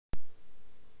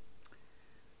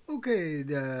Okay,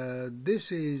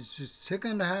 this is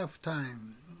second half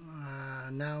time.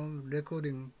 Now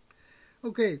recording.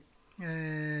 Okay,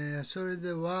 それ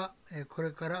では、こ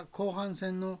れから後半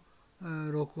戦の、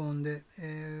録音で、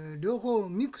両方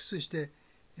ミックスして、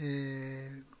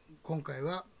今回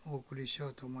はお送りしよ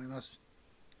うと思います。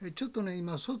ちょっとね、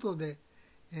今外で、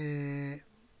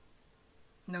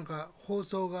なんか放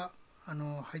送が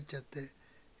入っちゃって、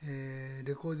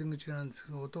レコーディング中なんです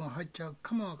けど、音が入っちゃう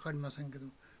かもわかりませんけど、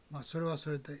それは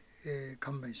それで、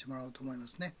勘弁してもらおうと思いま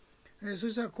すね。そ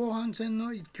したら後半戦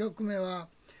の1曲目は、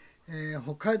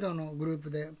北海道のグルー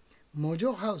プで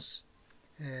mojoハウス、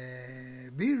ビー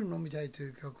ル飲みたいとい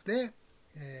う曲で、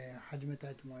始め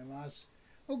たいと思います。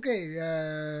Okay,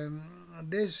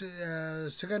 this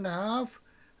second half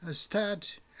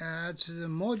start at the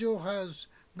mojo house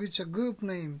with a group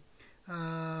name,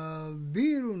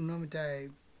 ビール飲みた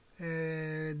い。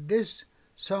This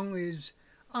song is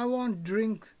I won't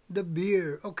drink the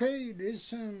beer. Okay,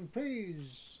 listen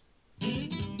please.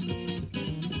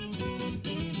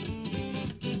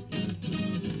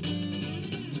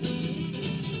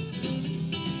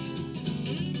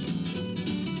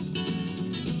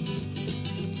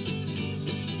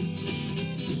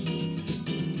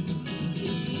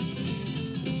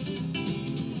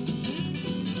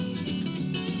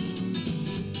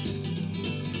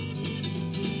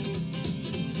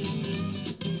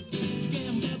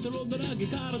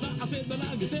体汗だら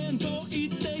け銭湯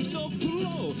行って一風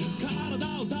呂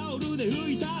体をタオルで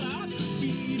拭いたらビ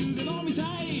ールが飲みた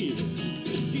い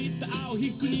切った青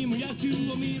引くにも野球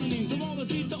を見るに友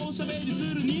達とおしゃべり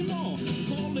するにも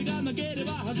これがなけれ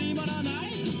ば始まらない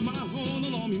魔法の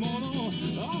飲み物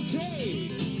OK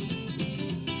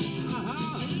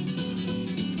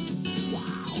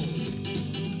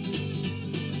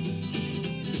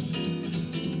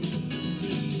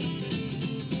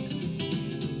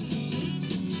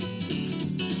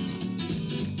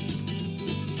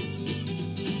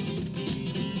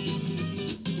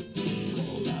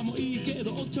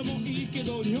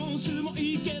日本酒も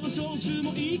いいけど焼酎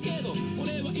もいいけど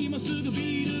俺は今すぐ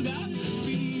ビールが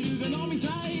飲みた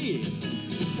い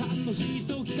楽しい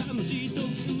時悲しい時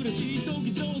嬉しい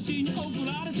時上司に怒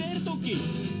られてる時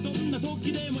どんな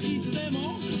時でもいつで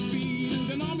もビ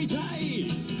ールが飲みたい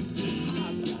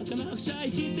働かなくちゃ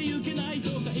生きてゆけないと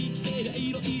か生きてりゃ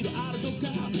いろいろあると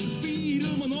かビ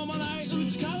ールも飲まないう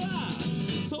ちから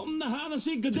そんな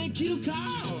話ができるか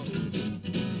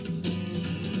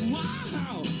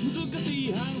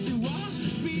話は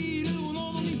ビールを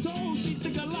喉に通して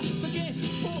から酒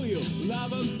ぽいよラ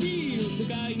バービール世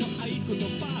界の合言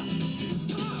葉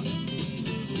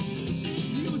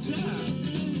言うちゃ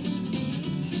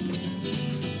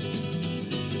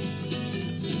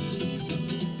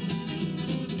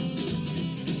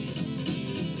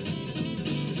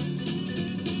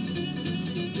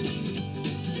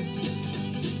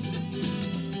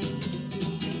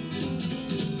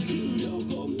給料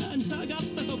こんなに下がった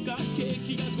とか景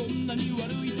気がこんなに悪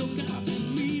いとか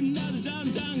みんなでじゃ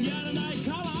んじゃんやらない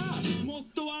からもっ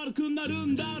と悪くなる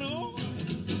んだろう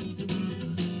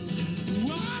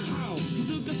わ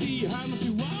ー難しい話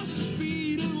は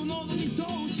ビールを喉に通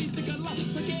してから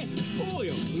酒ぽう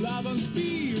よラバン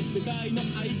ビール世界の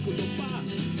合言葉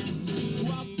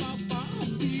わっぱっぱ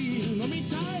ビール飲み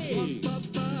たいわっぱっ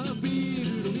ぱビー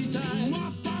ル飲みたいわ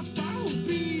っぱっぱビ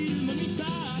ール飲みたい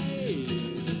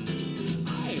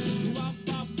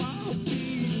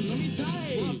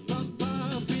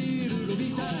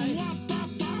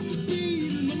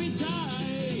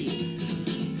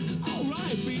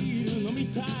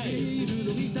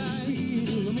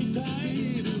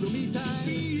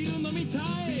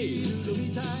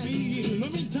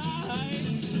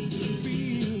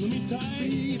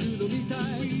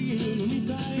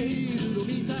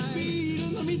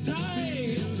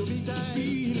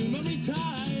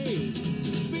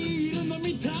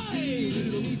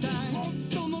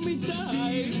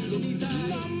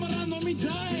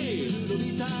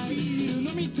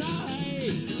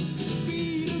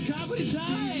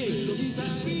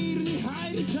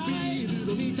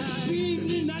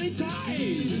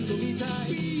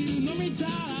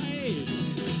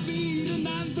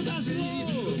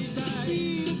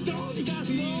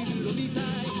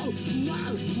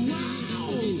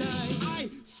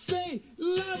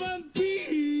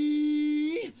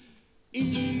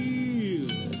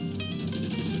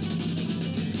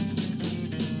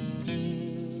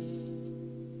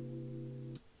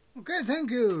Okay,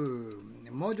 thank you.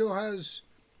 Mojo House,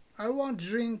 I won't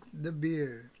drink the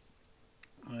beer.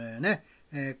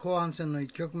 後半戦の1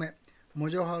曲目、モ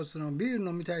ジョハウスのビール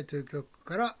飲みたいという曲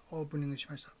からオープニングし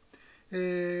ました。お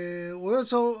よ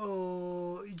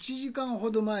そ1 1時間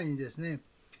ほど前にですね、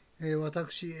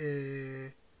私、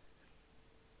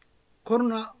コロ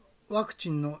ナワクチ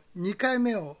ンの2回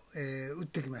目を、打っ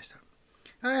てきました。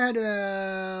I had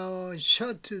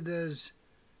shot the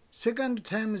second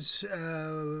time's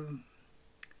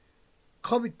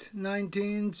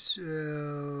COVID-19's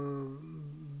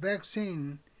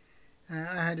vaccine.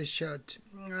 I had a shot.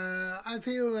 I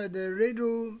feel the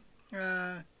little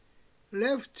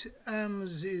left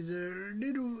arms is a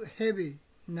little heavy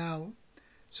now,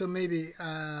 so maybe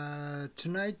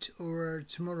tonight or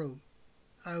tomorrow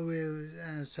I will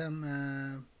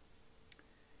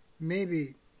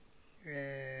maybe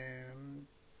a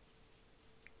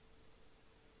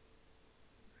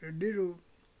little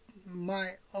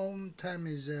my own time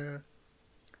is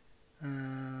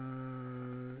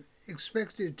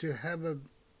expected to have a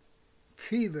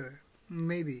fever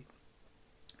maybe、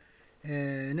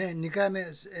2回目、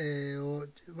を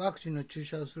ワクチンの注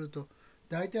射をすると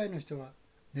大体の人は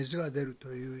熱が出ると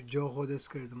いう情報です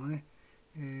けれどもね、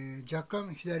若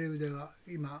干左腕が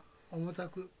今重た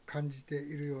く感じて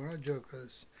いるような状況で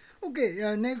す。Okay,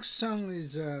 next song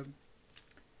is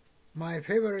my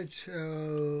favorite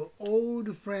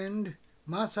old friend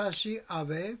Masashi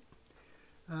Abe.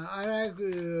 I like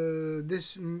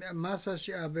this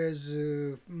Masashi Abe is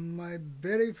my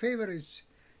very favorite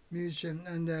musician,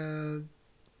 and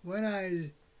when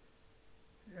I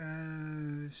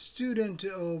student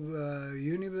of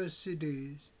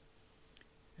universities,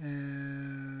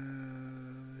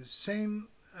 same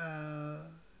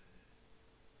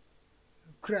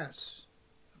class.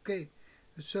 Okay,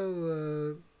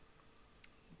 so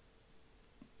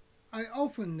I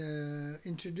often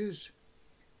introduce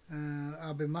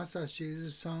Abe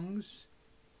Masashi's songs,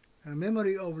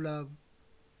 Memory of Love,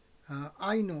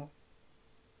 愛の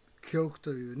記憶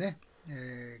というね、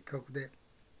曲で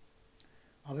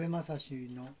安倍正史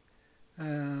の、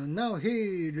now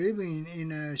he living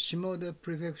in Shimoda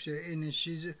prefecture in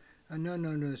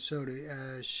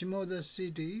Shimoda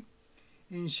city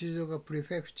in Shizuoka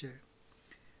prefecture,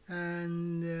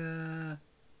 and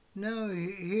now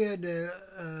he had a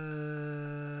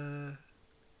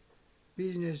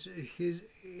business. His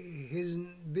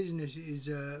business is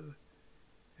a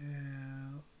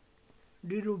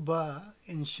little bar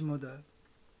in Shimoda.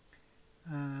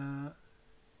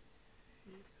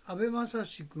 安倍正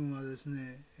史君はです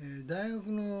ね、大学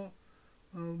の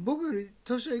僕より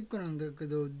年は1個なんだけ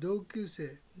ど同級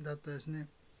生だったですね。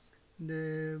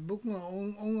で、僕が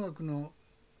音楽の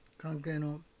関係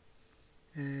の、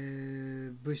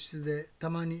部室でた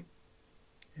まに、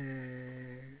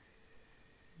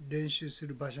練習す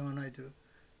る場所がないと、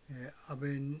安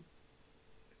倍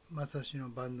正史の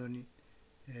バンドに、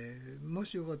も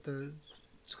しよかったら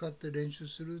使って練習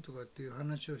するとかっていう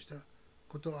話をした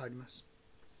ことがあります。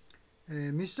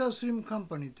ミスタースリムカン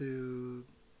パニーという、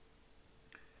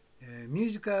ミュー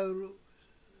ジカ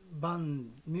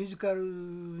ル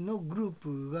のグルー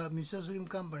プがミスタースリム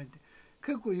カンパニーって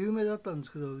結構有名だったんで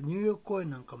すけど、ニューヨーク公演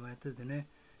なんかもやっててね、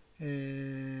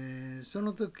そ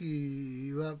の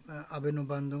時は安倍の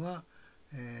バンドが、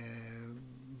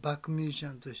バックミュージシ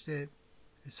ャンとして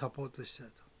サポートした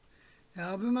と。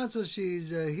安倍正史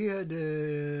he had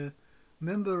a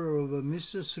member of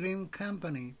Mr. Slim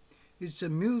Company. It's a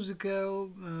musical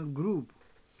group.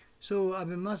 So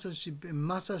Abe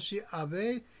Masashi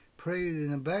Abe played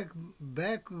in the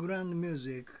background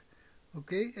music.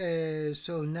 Okay,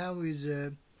 so now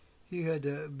he had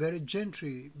a very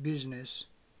gentry business,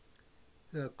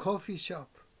 a coffee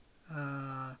shop.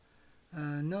 Not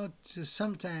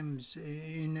sometimes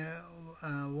in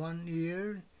 1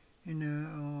 year, in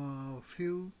a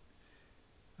few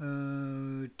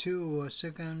 2 or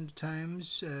second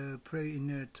times play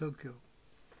in Tokyo.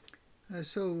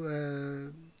 So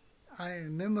I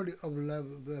memory of love.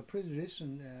 Please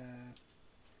listen.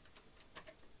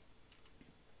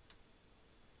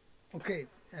 Okay,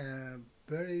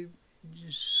 very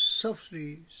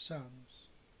softly sounds.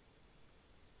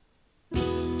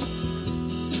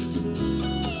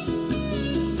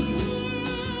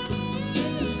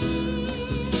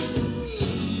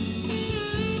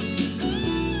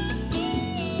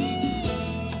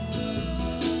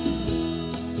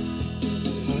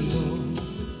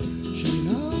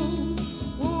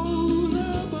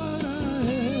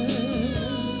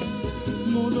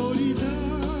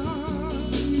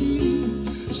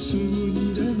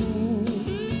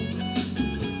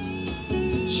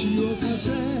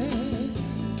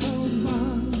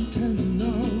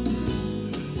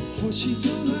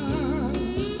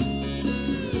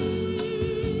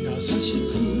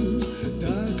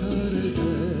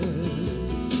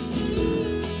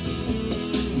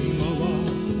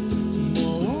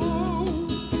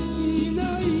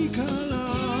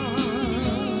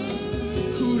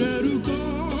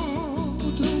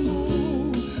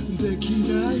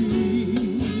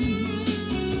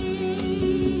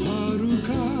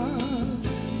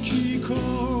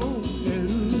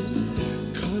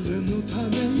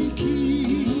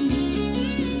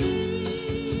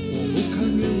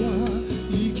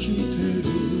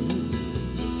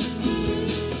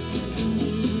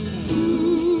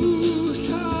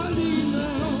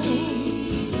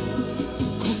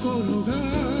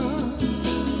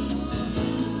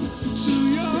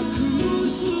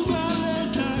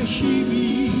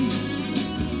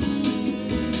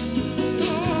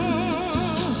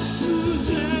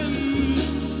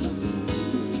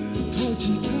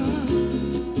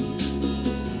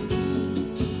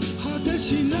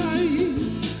 しない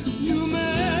夢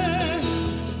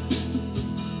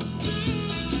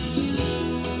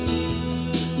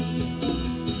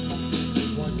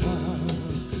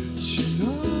私の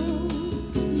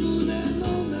胸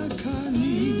の中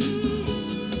に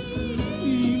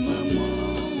今も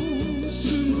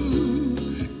住む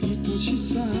愛し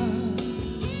さ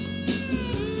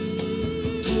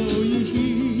遠い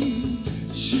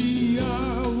幸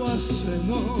せ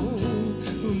の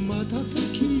瞬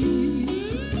き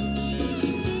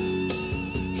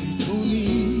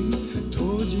瞳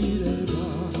閉じれば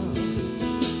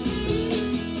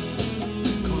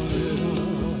帰ら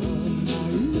ない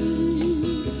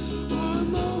あ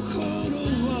の頃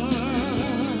は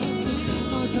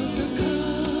温かな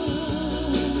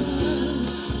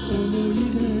思い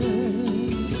出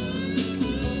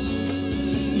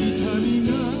痛み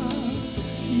が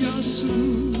安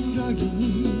らぎに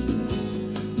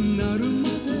なるま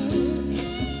で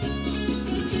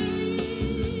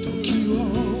時を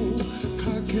か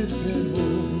けても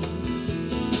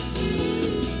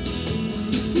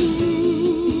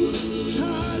二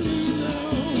人の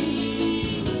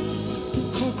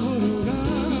心が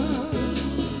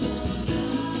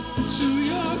強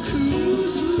く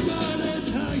結ばれた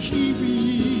日々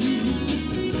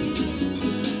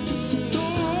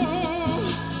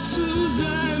突然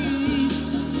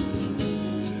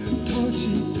閉じ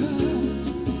た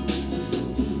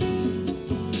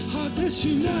果て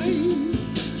しない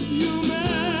夢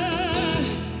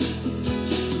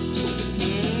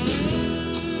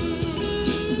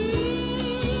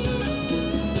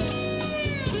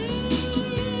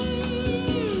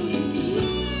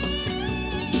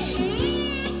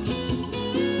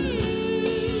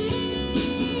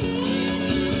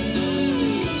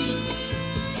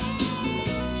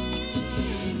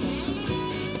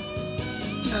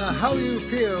How you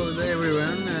feel,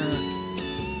 everyone?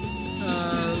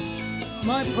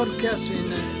 My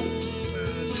podcasting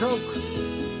talk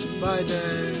by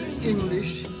the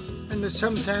English and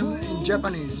sometimes in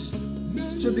Japanese.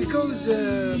 So because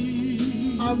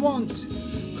I want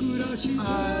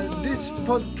this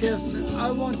podcast, I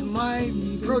want my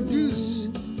produce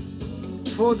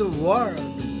for the world.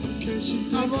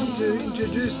 I want to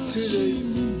introduce to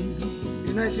the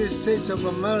United States of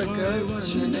America and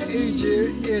the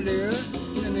Asia area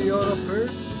and Europe,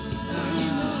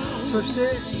 そし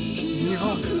て日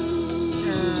本、多く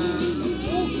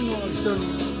の人に、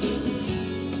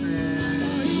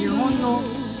日本の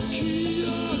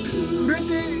触れて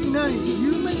いない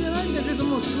有名じゃないんだけど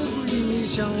もすごくいいミュー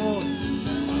ジシャンを、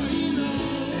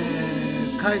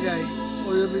海外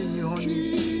および日本に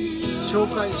紹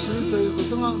介するというこ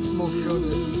とが目標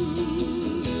です。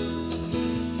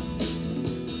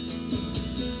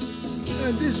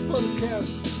This podcast,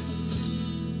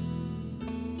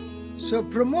 so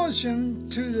promotion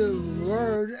to the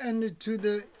world and to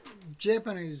the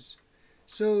Japanese.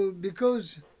 So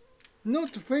because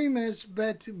not famous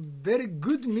but very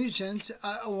good musicians,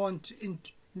 I want to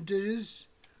introduce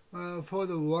for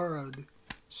the world.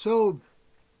 So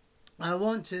I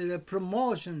want the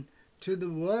promotion to the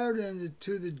world and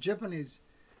to the Japanese.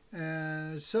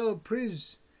 So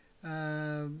please,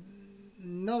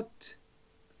 not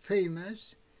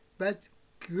famous but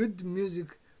good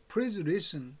music, please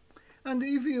listen. And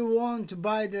if you want to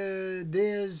buy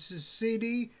their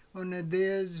CD or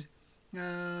their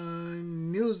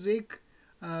music,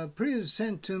 please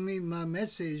send to me my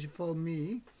message for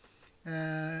me,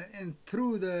 and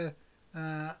through the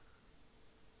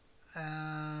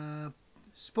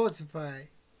Spotify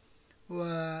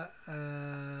or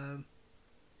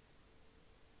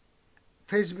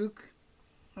Facebook.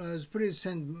 Please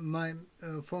send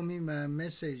for me my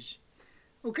message.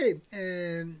 Okay.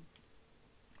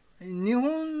 日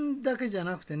本だけじゃ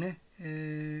なくてね、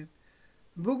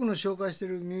僕の紹介してい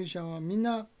るミュージシャンはみん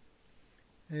な、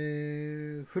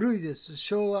古いです。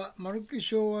まるっきり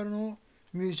昭和の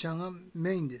ミュージシャンが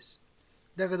メインです。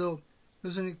だけど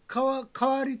要するに変わ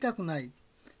りたくない、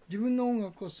自分の音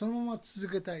楽をそのまま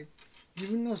続けたい、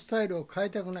自分のスタイルを変え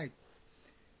たくない、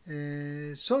そう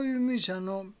いうミュージシャン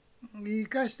の生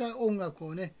かした音楽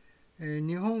をね、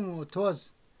日本を問わ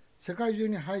ず世界中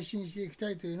に配信していきた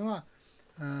いというのが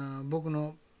僕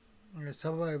の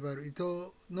サバイバル伊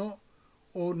藤の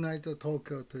オールナイト東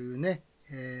京というね、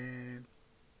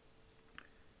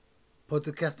ポッ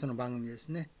ドキャストの番組です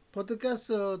ね。ポッドキャス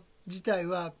ト自体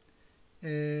は、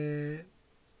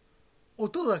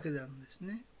音だけなんです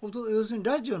ね。要するに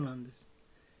ラジオなんです。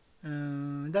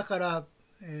だから、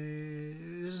要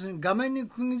するに画面に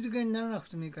釘付けにならなく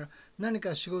てもいいから何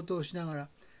か仕事をしながら、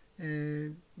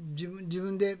自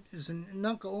分で要するに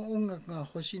何か音楽が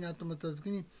欲しいなと思った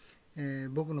時に、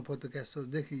僕のポッドキャストを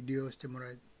ぜひ利用してもら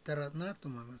えたらなと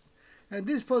思います。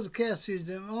This podcast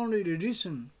is only to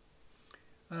listen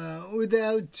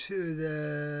without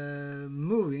the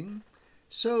moving,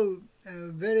 so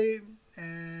very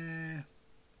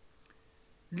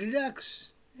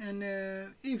relax. And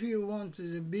if you want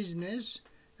the business,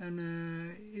 and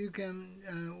you can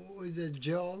with a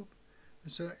job,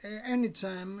 so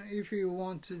anytime if you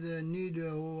want the need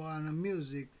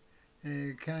music,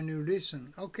 can you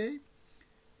listen? Okay.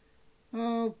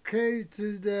 Okay.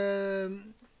 To the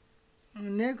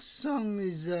next song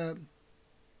is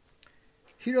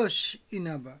Hiroshi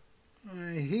Inaba.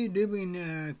 He live in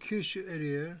Kyushu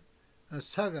area,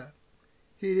 Saga.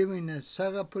 He live in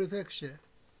Saga Prefecture.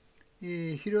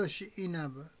 Hiroshi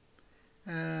Inaba.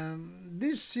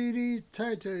 This CD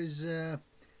title is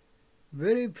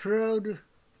very proud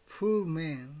full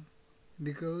man,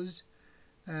 because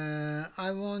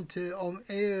I want to on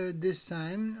air this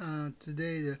time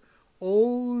today the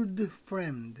old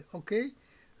friend. Okay,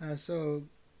 so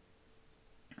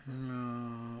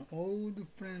old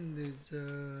friend is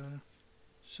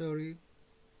sorry.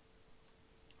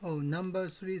 Oh, number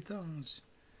 3 songs.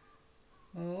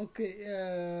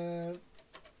 Okay,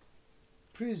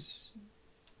 please,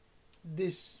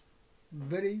 this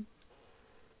very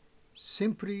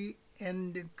simply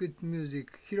and good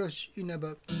music. Hiroshi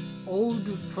Inaba,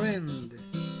 Old Friend.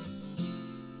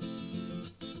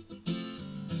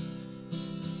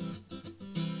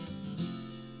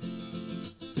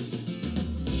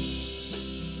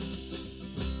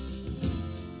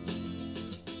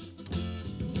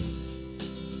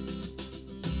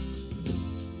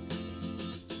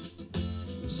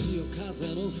 潮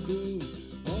風の吹く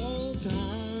オータ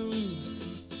ム、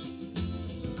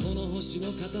この星の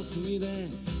片隅で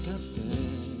かつて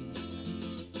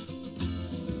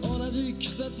同じ季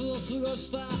節を過ご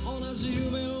した同じ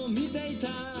夢を見ていた。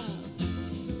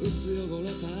薄汚れ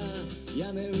た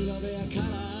屋根裏部屋か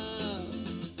ら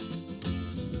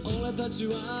俺たち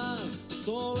は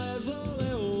それぞ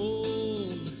れを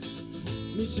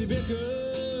導く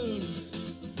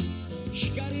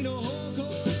光の方向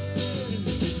へ。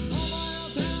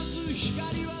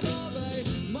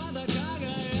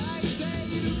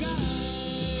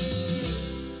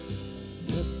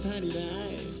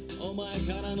お前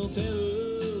からのてる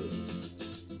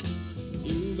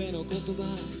夢の言葉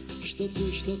一つ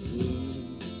一つ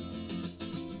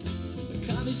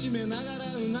噛みしめなが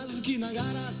らうなずきながら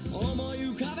思い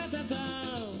浮かべてた。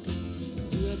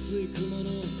分厚い雲の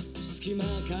隙間か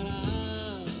ら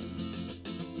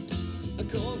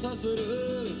交差する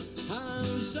反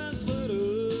射する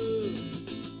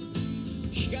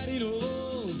光の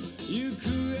行方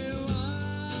は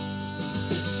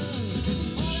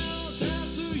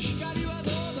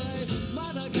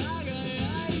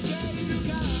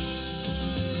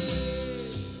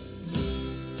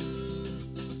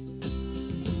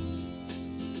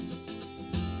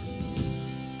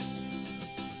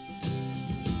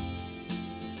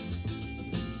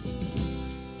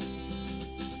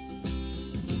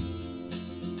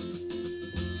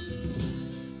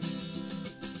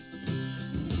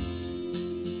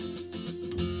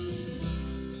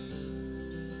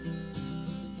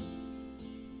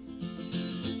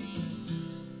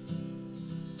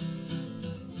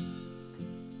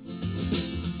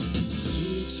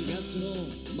4月の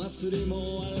祭りも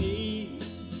終わり、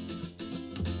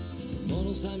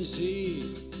物寂しい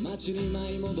街に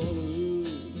舞い戻る。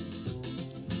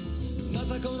ま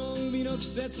たこの海の季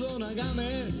節を眺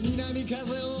め南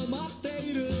風を待って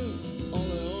いる。俺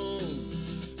を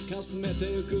かすめ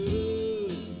てゆく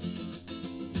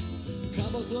か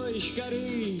細い光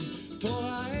捉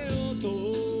えようと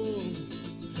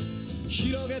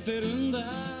広げてるんだ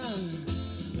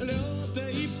両手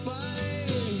いっぱい。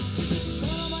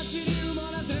生ま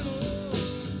れても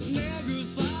根腐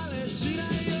れしない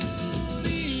ように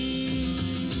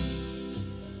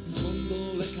今度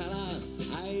俺から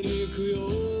会いに行くよ。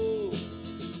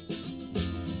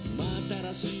真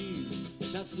新しい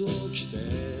シャツを着て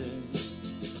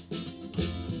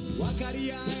分か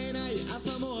り合えない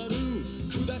朝もある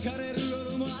砕かれる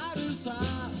夜もあるさ。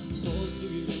遠す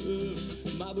ぎる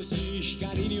眩しい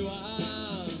光には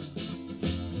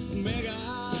目が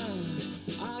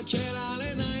開けら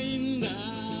れない。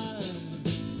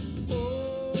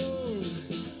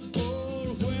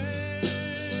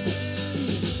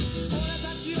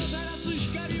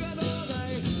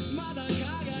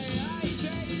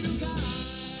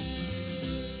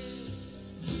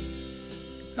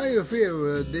How you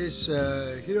feel this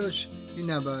Hiroshi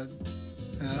Inaba,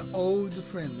 old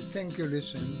friend? Thank you,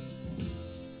 listen.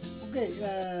 Okay,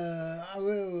 I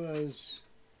will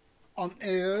on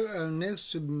air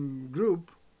next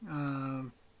group.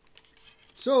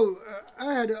 So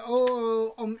I had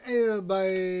on air by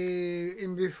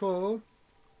in before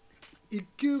一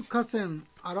級河川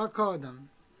荒川団。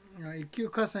一級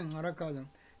河川荒川団。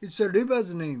It's a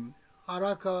river's name,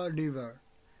 Arakawa River.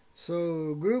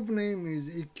 So group name is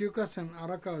一級河川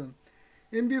荒川団.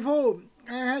 And before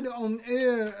I had on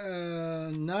air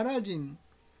Narajin.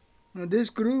 This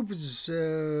group's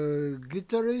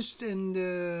guitarist and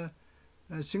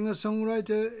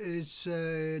singer-songwriter is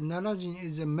Narajin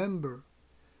is a member.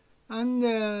 And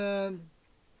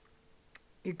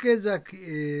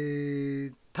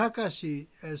Ikezaki Takashi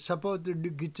supported the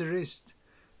guitarist.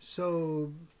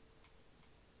 So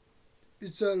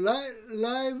it's a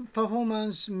live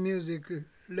performance music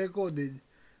recorded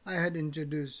I had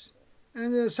introduced.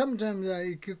 And sometimes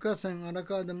Ikyu-kasan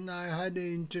Arakawa I had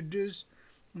introduced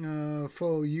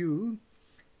for you.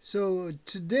 So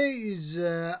today is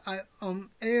on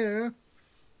air.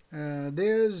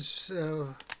 There's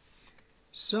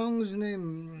song's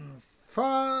name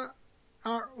Far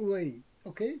Away.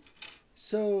 Okay,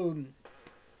 so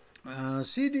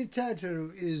CD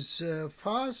title is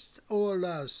First or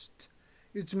Last.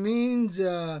 It means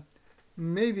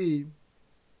maybe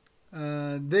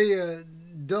they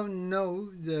don't know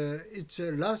it's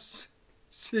a last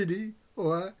CD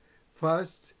or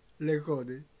first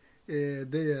record.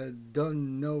 They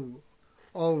don't know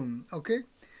own. Okay,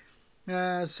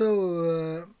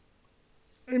 so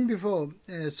in before,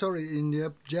 in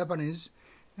the Japanese,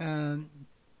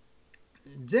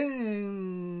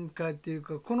 前回っていう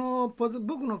かこの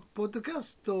僕のポッドキャ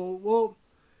ストを、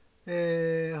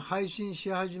配信し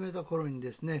始めた頃に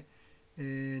ですね、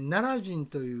奈良人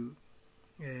という、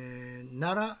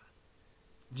奈良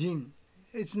人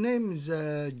Its name is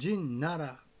Jin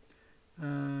Nara.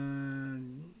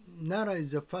 Nara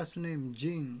is the first name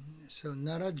Jin, so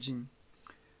奈良人。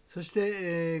そし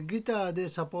て、ギターで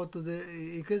サポート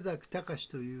で池崎隆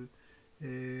という、リ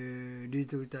ー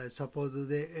ドギターサポート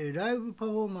で、ライブパ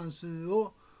フォーマンス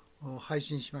を配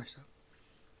信しました。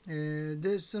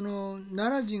でその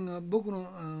奈良人が僕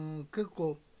の結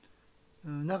構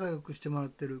仲良くしてもらっ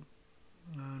てる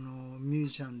ミュー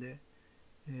ジシャンで、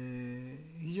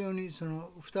非常にそ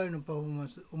の2人のパフォーマン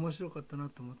ス面白かったな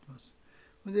と思ってます。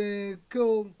で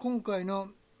今回の、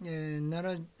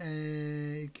奈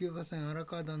良、一級河川荒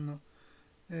川団の、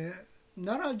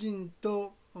奈良人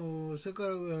とそれから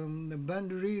バン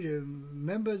ドリーダー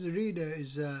メンバーズリーダー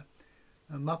is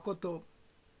Makoto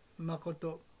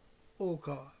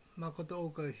Okawa.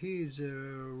 He is a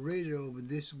leader of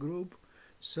this group.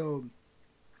 So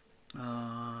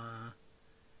I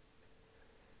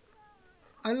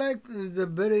like the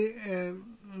very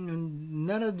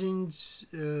Narajin's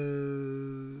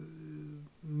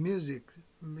music.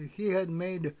 He had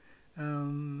made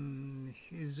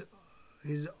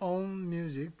his own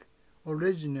music.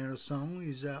 Original song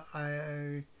is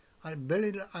I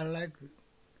like it.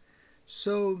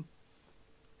 So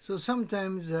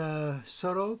sometimes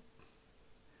solo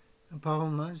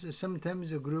performance,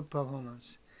 sometimes a group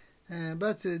performance.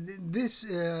 But this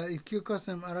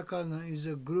Ikyu-kasan Arakawa is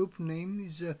a group name.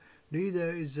 Is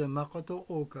leader is Makoto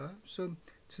Oka. So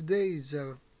today is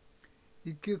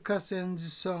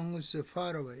Ikyu-kasan's song is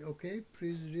Far Away. Okay,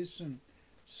 please listen.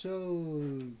 So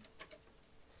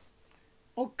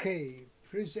okay,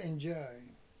 please enjoy.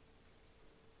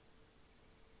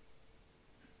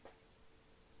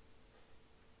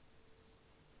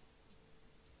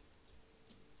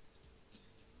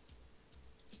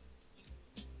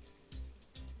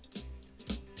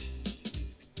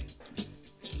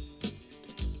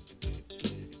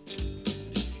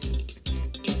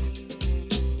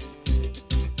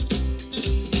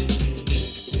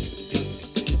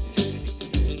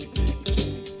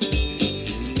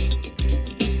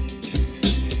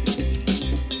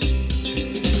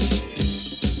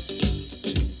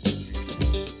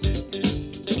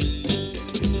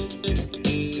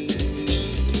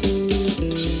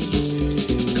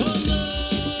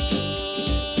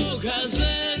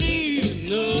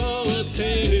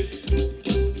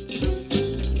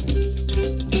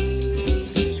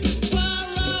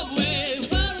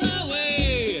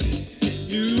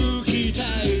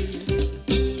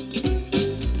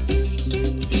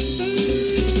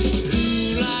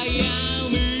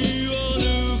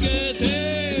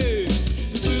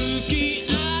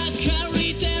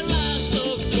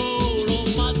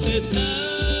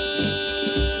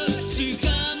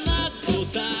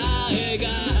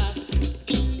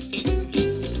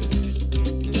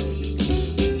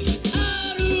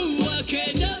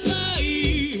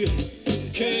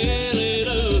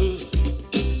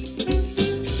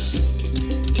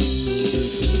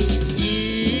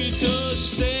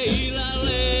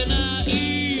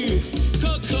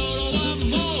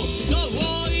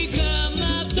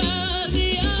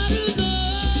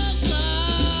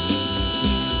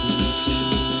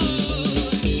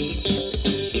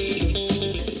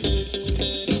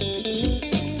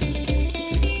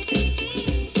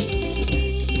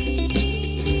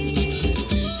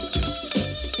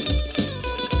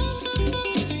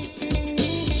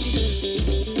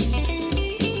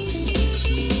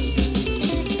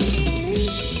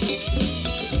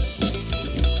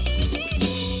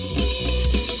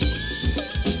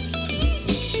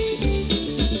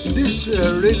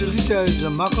 little guitar is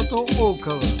Makoto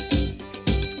Okawa.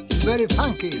 Very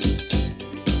funky.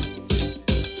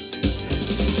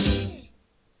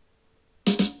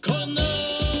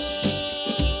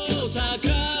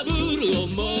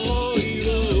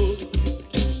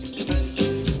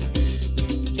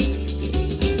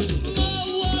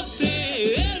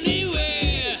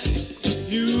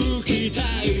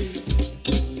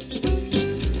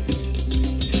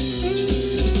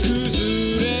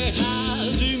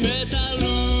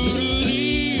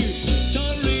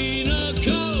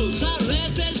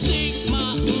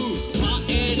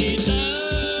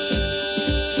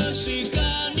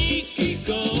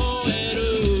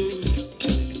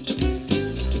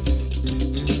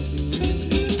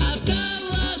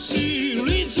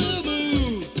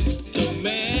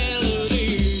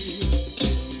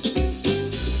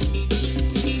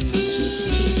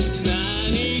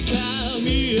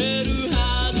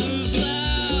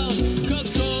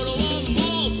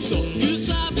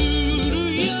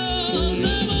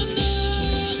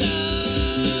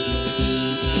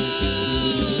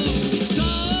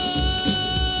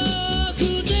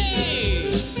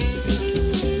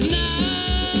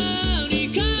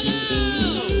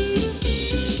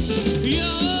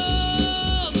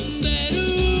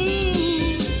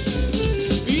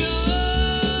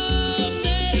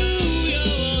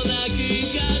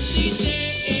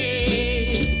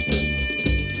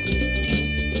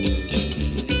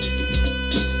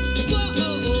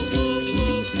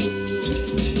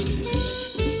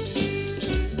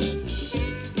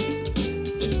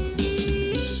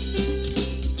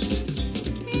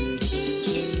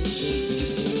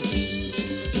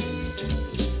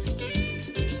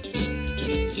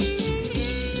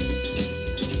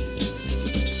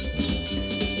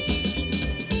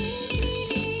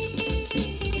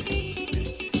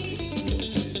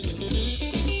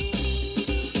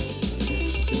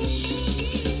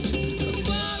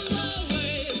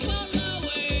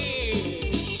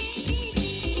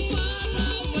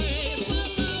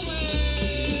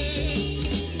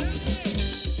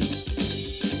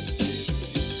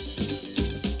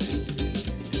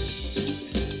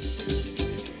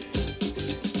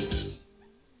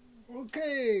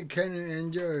 Okay, can you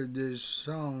enjoy these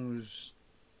songs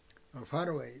far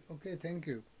away? Okay, thank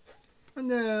you.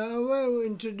 And I will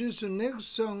introduce the next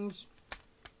songs.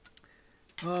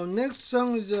 Next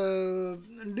song is a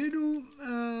little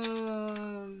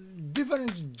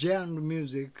different genre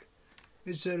music.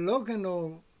 It's a rock and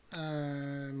roll.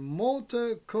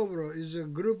 Motor Cobra is a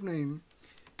group name,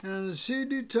 and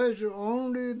CD title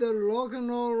Only the Rock and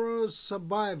Roll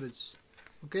Survivors.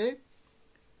 Okay,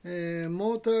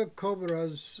 Motor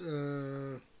Cobras.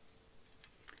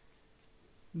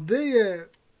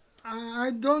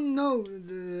 I don't know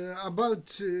about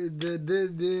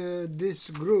this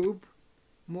group,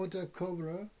 Motor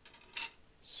Cobra.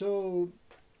 So,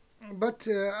 but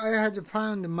I had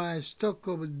found my stock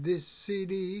of this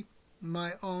CD,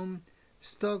 my own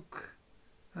stock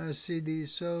CD.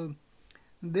 So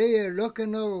they are rock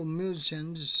and roll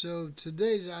musicians. So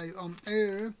today I on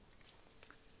air.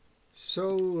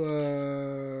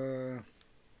 So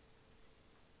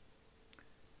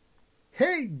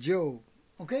hey Joe,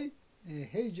 okay?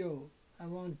 Hey Joe, I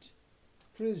want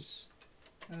please.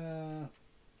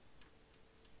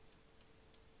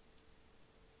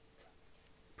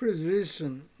 Please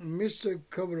listen, Mr.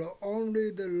 Cobra,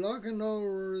 only the rock and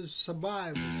roll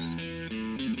survivors.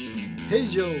 Hey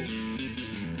Joe.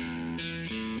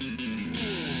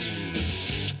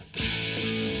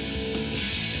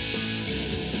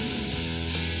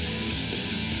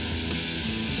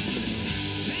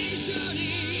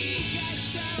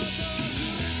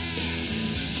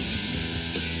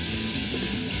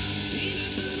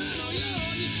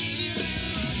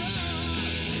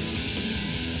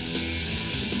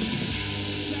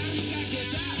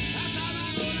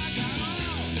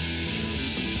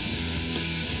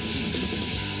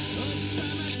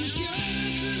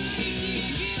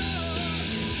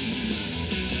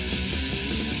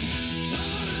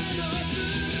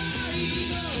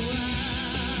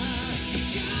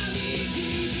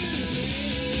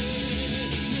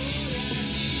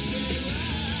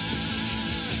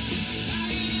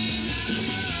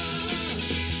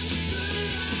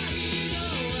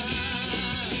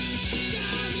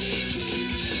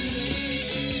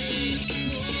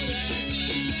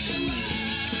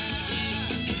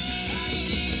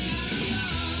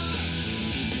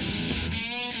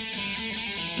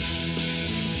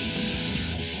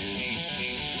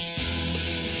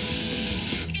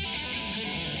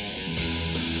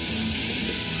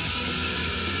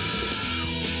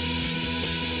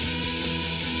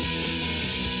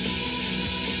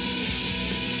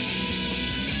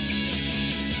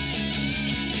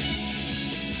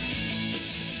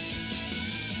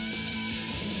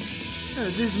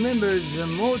 This members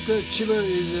mojo chiba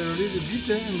is a lead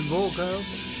guitar and vocal,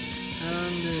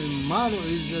 and Maru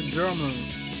is a drummer,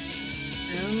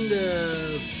 and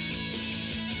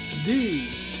D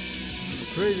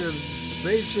plays the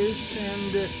bassist,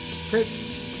 and Tets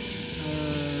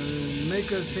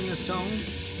make a sing a song, and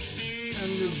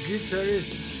the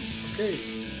guitarist. Okay.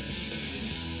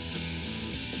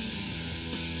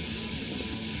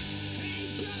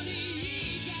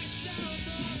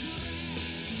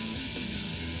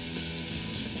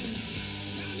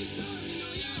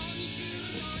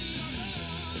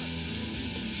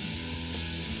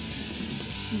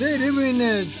 They live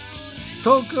in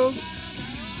Tokyo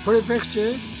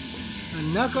Prefecture,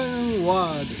 Nakano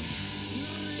Ward.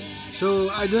 So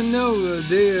I don't know,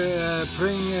 they are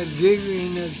playing a gig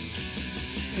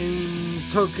in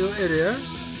Tokyo area.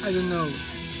 I don't know,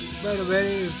 but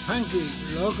very funky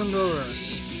rock and rollers.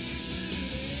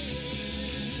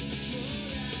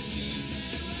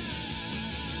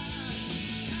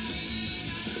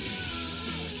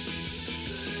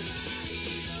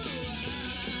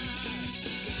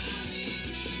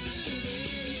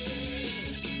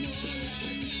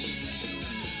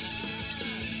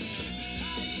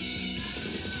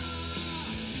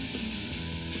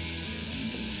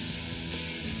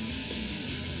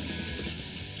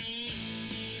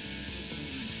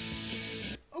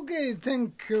 Okay,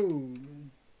 thank you.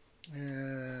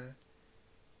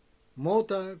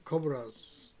 Motor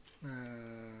Cobras.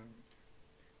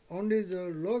 Only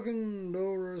the rock and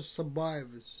roller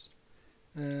survives.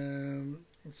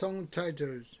 Song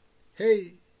titles.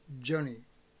 Hey Johnny.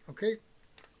 Okay?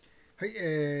 はい、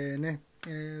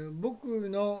僕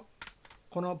の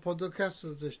このポッドキャ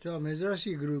ストとしては珍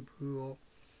しいグループを、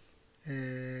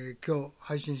今日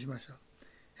配信しました。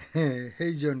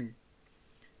Hey Johnny。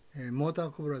モータ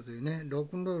ーコブラというねロッ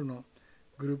クンロールの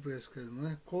グループですけれども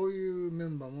ね、こういうメ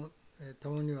ンバーも、た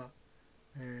まには、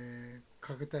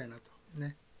かけたいなと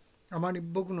ね。あまり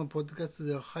僕のポッドキャスト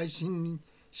では配信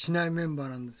しないメンバー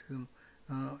なんですけども、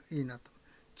いいなと。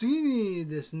次に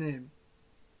ですね、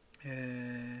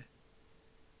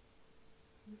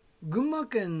群馬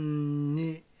県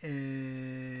に、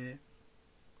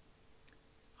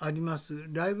あります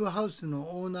ライブハウス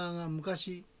のオーナーが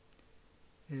昔、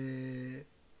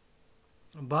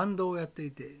バンドをやって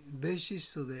いてベーシ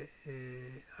ストで、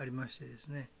ありましてです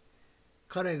ね、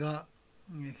彼が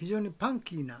非常にパン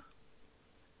キーな、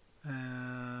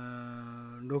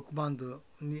ロックバンド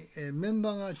に、メン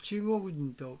バーが中国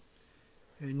人と、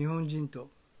日本人と、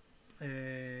ミ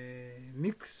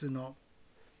ックスの、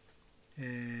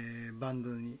バン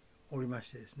ドにおりま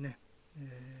してですね、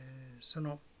そ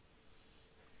の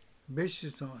ベーシ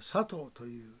ストの佐藤と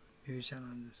いうミュージシャン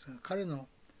なんですが、彼の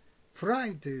フラ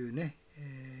イというね、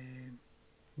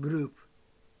グループ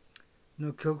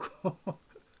の曲を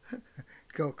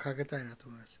今日かけたいなと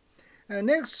思います。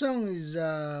Next song is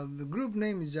the group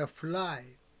name is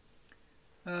Fly.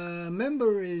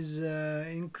 Member is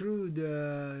include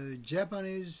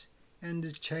Japanese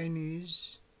and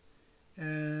Chinese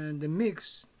and the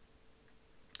mix.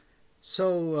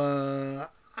 So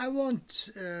I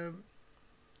want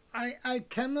I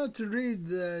cannot read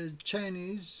the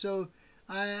Chinese, so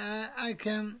I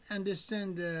can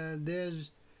understand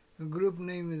there's a group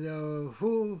name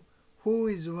who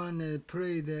is one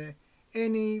play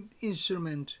any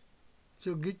instrument,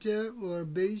 so guitar or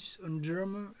bass or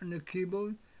drummer and a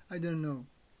keyboard, I don't know,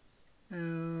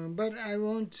 but I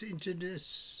want to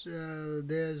introduce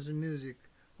there's music,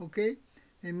 okay,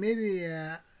 and maybe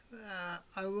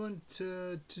I want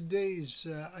today's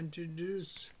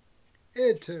introduce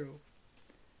Airtel.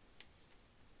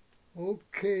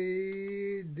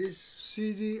 Okay, this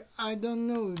CD, I don't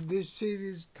know this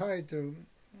CD's title.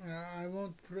 I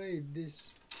won't play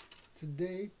this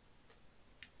today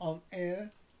on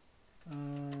air.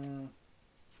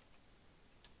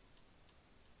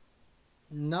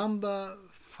 Number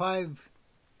 5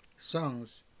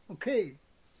 songs. Okay,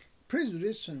 please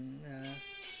listen.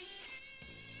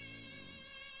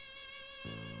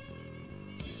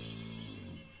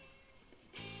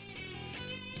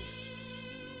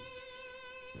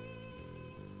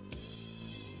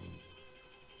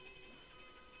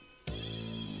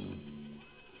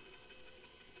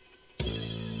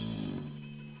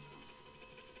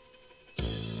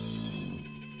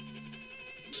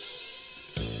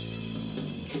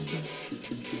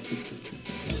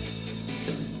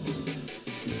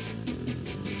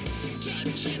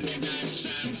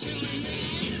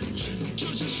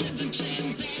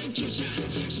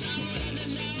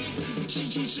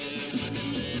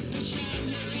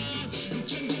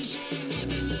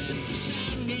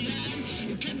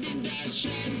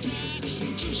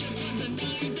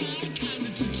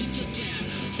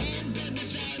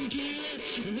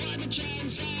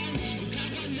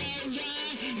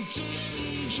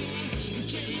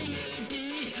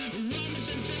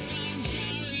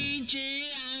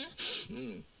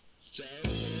 生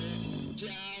活教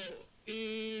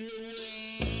育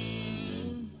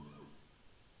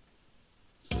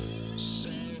我，生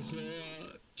活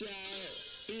教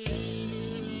育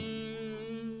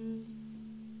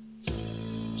我，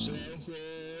生活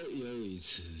有一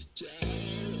次教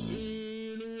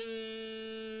育了我。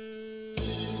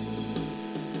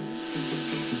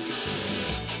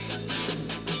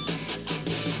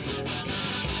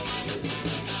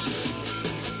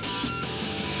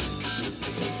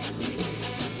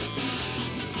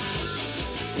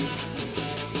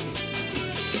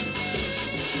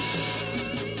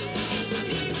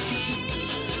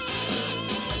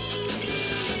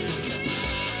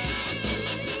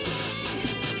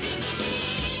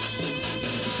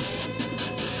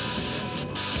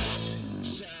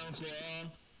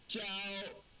教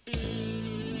育我，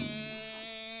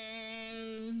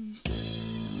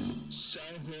生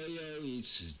活有一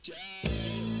次教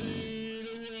育了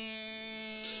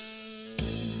我，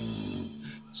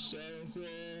生活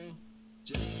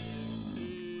教育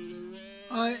了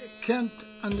我。I can't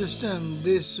understand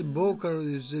this vocal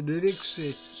lyrics.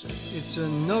 It's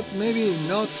not maybe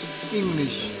not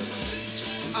English.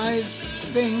 I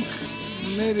think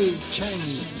maybe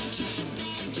Chinese.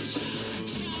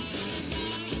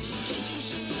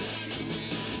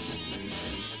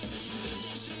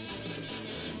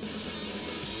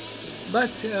 But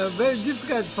very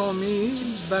difficult for me.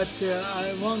 But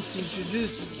I want to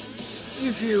introduce.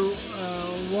 If you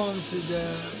want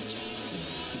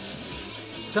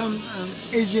some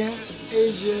Asia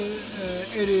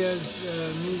areas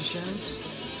musicians,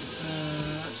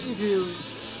 if you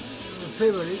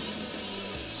favorite,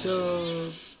 so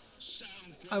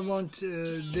I want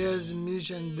there's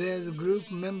musician, there's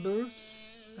group member,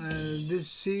 this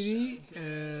CD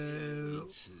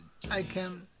I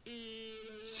can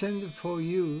send for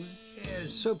you.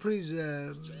 So please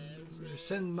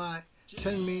send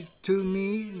me to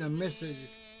me the message.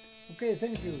 Okay,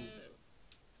 thank you.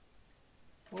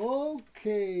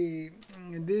 Okay,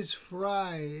 this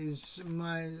fry is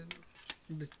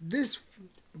this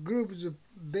group's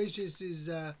bassist is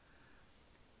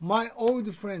my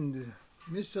old friend,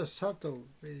 Mr. Sato.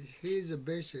 He is a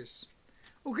bassist.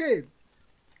 Okay,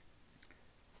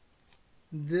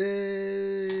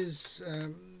 this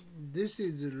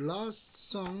is the last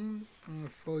song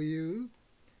for you.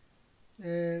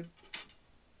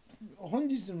 本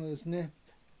日のですね、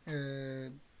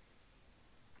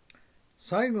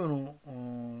最後の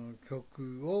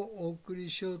曲をお送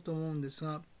りしようと思うんです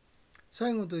が、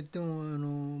最後といって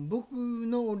も僕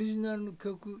のオリジナルの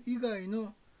曲以外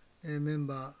の、メン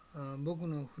バー、僕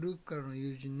の古くからの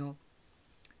友人の、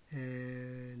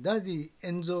ダディ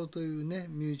円三というね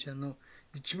ミュージシャンの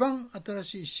一番新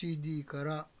しい CD か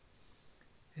ら、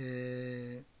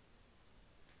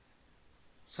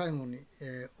最後に、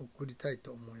送りたい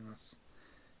と思います。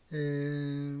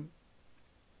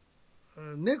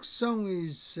Next song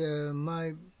is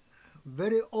my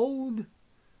very old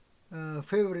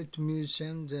favorite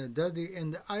musician, Daddy,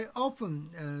 and I often,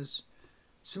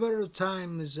 several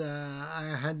times,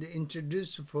 I had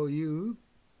introduced for you.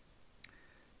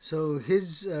 So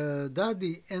his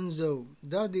Daddy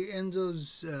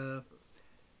Enzo's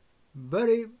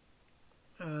very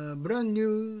brand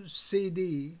new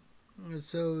CD.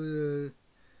 So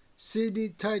CD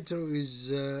title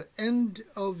is End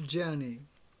of Journey.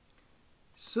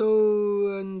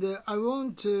 So, and I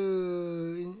want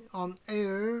to on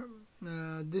air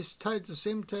this title,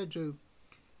 same title,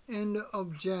 End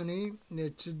of Journey.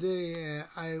 Today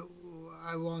I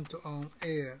want to on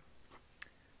air.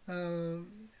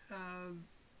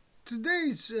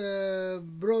 Today's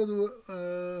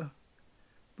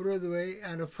Broadway,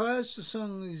 and the first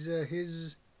song is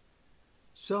his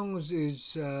songs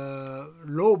is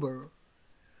Lover,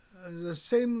 the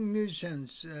same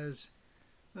musicians as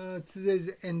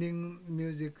today's ending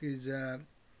music is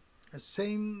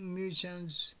same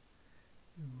musicians,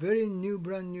 very new,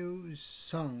 brand new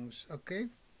songs. Okay?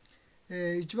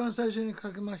 一番最初に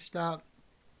かけました、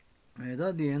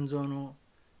ダディ円三の、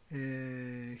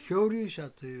漂流者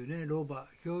というね、ローバ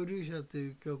ー漂流者と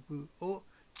いう曲を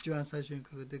一番最初に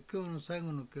かけて、今日の最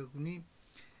後の曲に、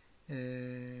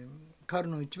彼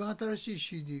の一番新しい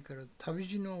CD から旅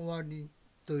路の終わり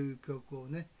という曲を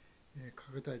ね、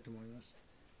かけたいと思います。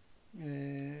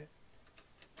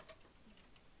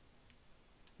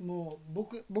もう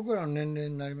僕らの年齢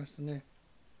になりますとね、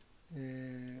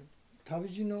旅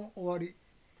路の終わり、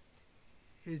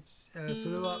そ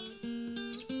れは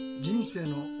人生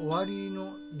の終わり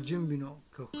の準備の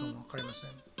曲かもわかりませ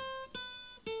ん。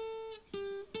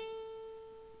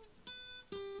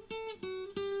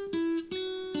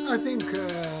I think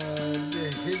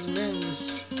his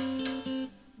name's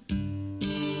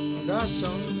last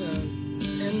song,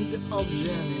 End of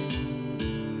Journey.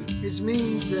 It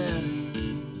means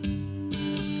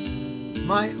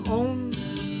my own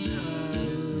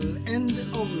end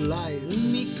of life.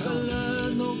 海か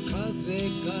らの風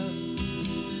が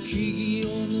木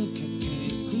々を抜けて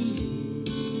くる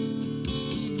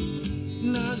流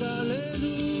れる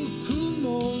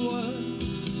雲は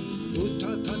う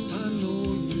たたたの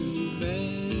夢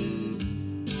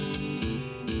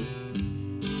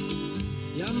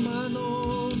山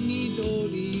の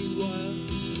緑は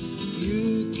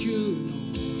悠久の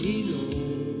色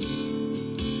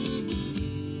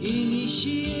いに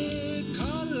しえ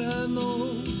からの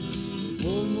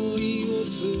思いを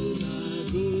つな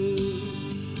ぐ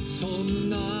そん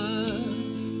な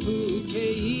風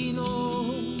景の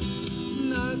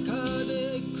中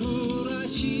で暮ら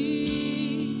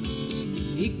し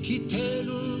生きて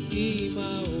る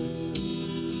今を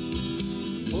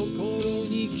心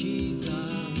に刻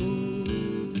む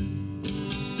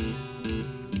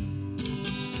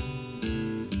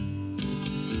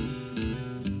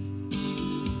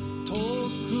遠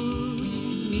く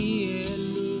見える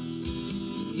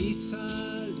いさ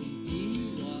り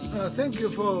は Thank you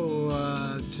for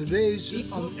today's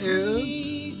on air.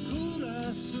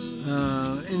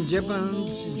 In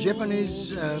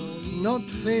Japanese, not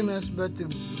famous but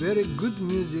very good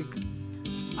music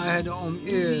I had on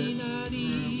air.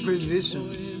 Please listen.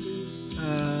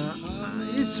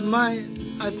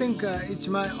 I think it's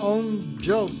my own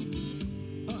job.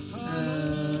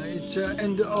 It's the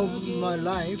end of my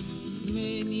life.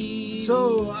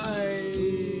 So I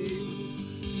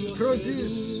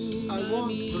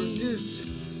want to produce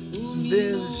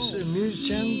these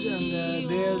musicians and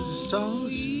their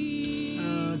songs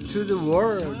to the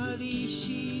world.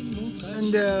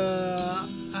 And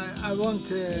I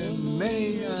want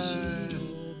many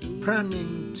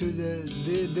planning to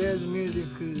their music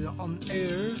on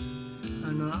air,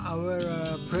 and I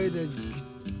will play the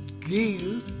gig.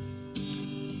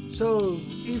 So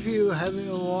if you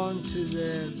want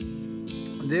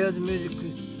their music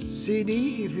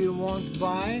CD, if you want to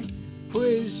buy,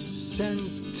 please send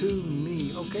to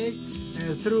me, okay?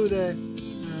 Through the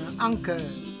Anchor.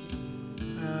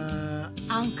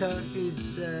 Anchor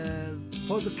is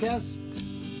podcast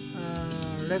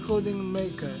recording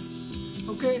maker,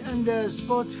 okay? And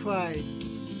Spotify,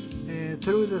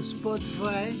 through the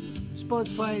Spotify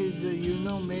is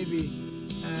maybe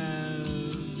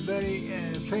very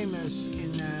famous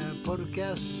in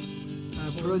podcast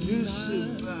produce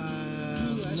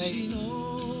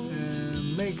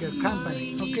make a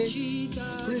company, okay?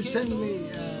 Please send me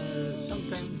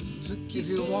sometime if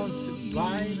you want to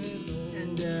buy,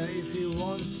 and if you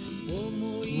want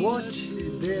watch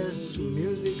their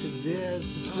music, their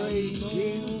play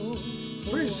game,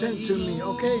 please send to me,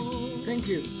 okay? Thank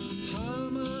you.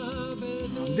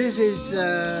 This is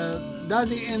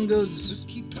Daddy Endo's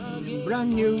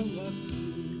brand new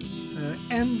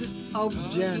end of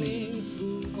journey.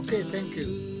 Okay, thank you.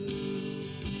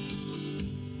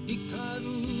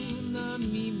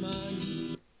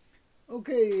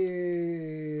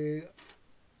 Okay,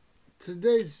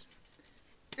 today's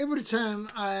every time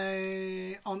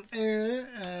I on air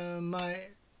my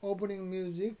opening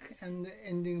music and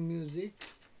ending music,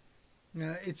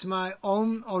 it's my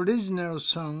own original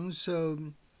song. So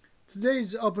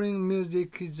today's opening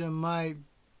music is my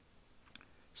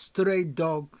stray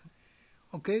dog.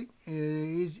 Okay,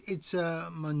 it's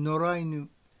my Norainu,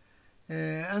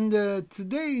 and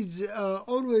today is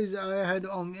always I had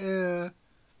on air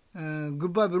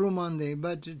Goodbye Blue Monday,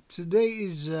 but today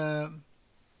is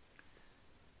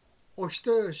お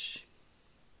人好し。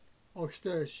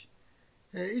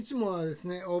いつもはです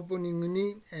ね、オープニング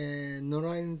に、野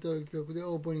良犬という曲で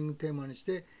オープニングテーマにし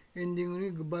て、エンディング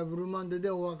にグッバイブルーマンデーで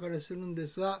お別れするんで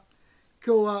すが、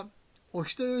今日はお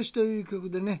人好しという曲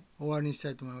でね、終わりにし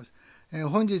たいと思います。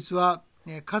本日は、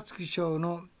勝木賞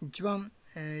の一番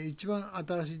新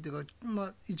しいというか、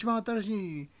一番新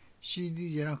しい CD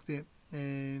じゃなくて、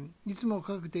いつも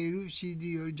かけている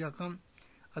CD より若干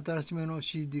新しめの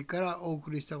CD からお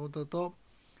送りしたことと、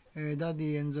ダデ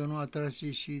ィエンゾの新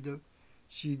しい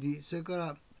CD、それか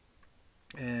ら、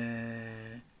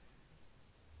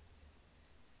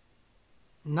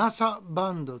NASA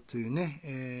バンドという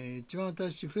ね、一番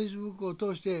新しい Facebook を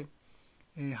通して、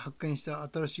発見した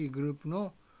新しいグループ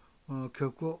の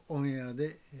曲をオンエア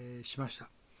で、しました。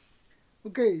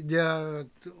OK、じゃあ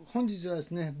本日はで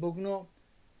すね、僕の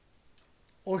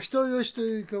お人よしと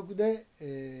いう曲で、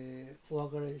お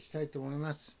別れしたいと思い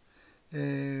ます。こ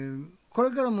れ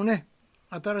からもね、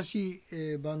新し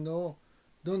い、バンドを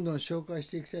どんどん紹介し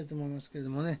ていきたいと思いますけれど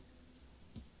もね、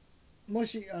も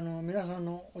し皆さん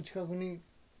のお近くに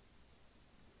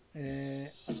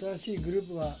新しいグルー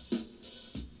プが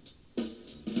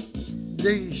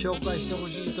ぜひ紹介してほ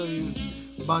しいとい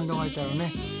うバンドがいたら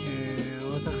ね、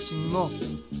私にも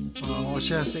お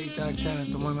知らせいただきたいな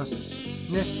と思いま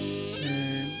すね。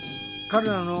彼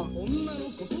らの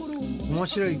面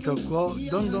白い曲を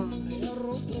どんどん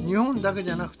日本だけ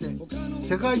じゃなくて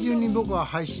世界中に僕は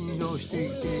配信をしてい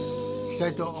きた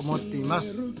いと思っていま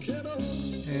す。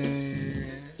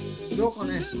どうか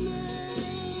ね、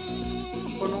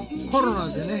このコロナ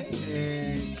でね、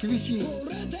厳しい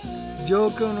状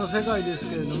況の世界です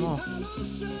けれども、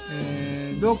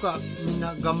どうかみん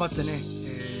な頑張ってね、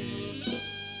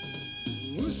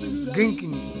元気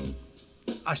に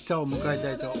明日を迎え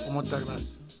たいと思っておりま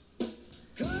す。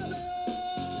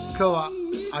今日は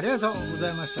ありがとうご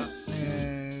ざいました。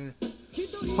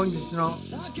本日の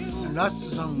ラス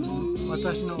トソング、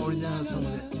私のオリジナルソングで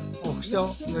お人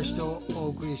好しとお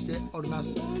送りしております。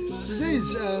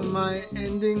Today's my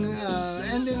ending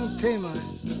theme.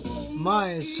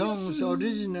 My songs,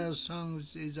 original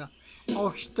songs is お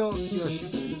人好し。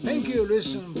Thank you,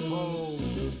 listen for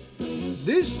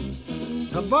this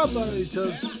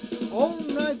survivalito's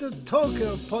all-night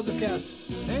Tokyo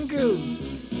podcast. Thank you.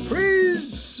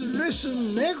 Please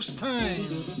listen next time.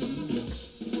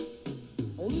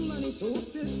 女にとっ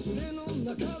て船の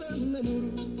中で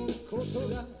眠ること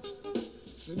が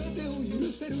全てを許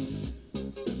せる